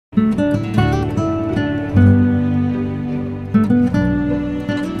I'm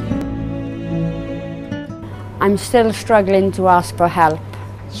still struggling to ask for help.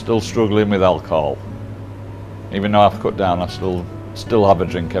 Still struggling with alcohol. Even though I've cut down, I still have a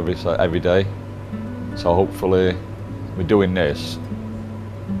drink every day. So hopefully, with doing this,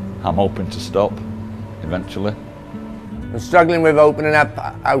 I'm hoping to stop eventually. I'm struggling with opening up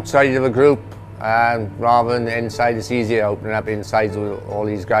outside of a group, rather than inside. It's easier opening up inside with all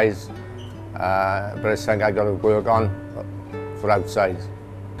these guys, but it's something I've got to work on for outside.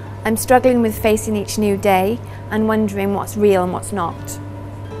 I'm struggling with facing each new day and wondering what's real and what's not.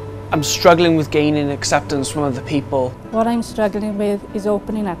 I'm struggling with gaining acceptance from other people. What I'm struggling with is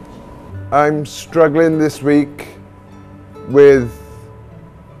opening up. I'm struggling this week with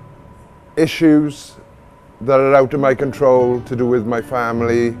issues that are out of my control to do with my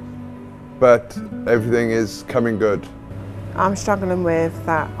family, but everything is coming good. I'm struggling with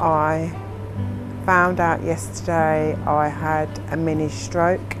that I found out yesterday I had a mini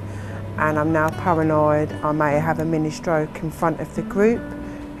stroke, and I'm now paranoid I may have a mini stroke in front of the group,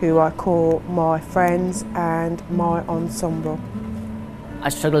 who I call my friends and my ensemble. I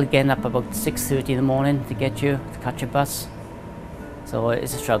struggle getting up about 6:30 in the morning to get you, to catch a bus. So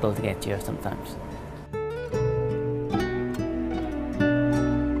it's a struggle to get here sometimes.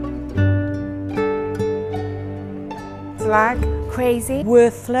 Slag, Crazy,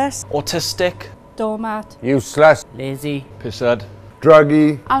 Worthless, Autistic, doormat, Useless, Lazy, Pisshead,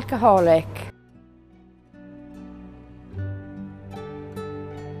 Druggy, Alcoholic.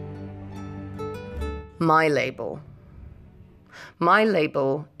 My label. My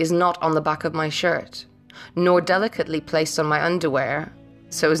label is not on the back of my shirt, nor delicately placed on my underwear,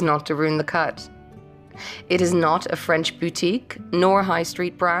 so as not to ruin the cut. It is not a French boutique, nor high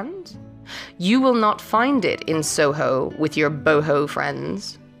street brand. You will not find it in Soho with your boho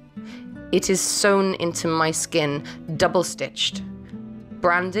friends. It is sewn into my skin, double-stitched,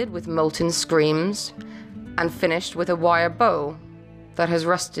 branded with molten screams, and finished with a wire bow that has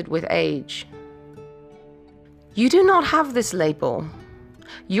rusted with age. You do not have this label.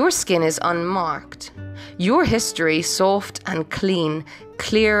 Your skin is unmarked. Your history soft and clean,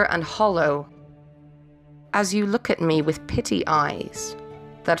 clear and hollow. As you look at me with pity eyes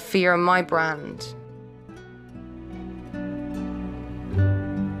that fear my brand,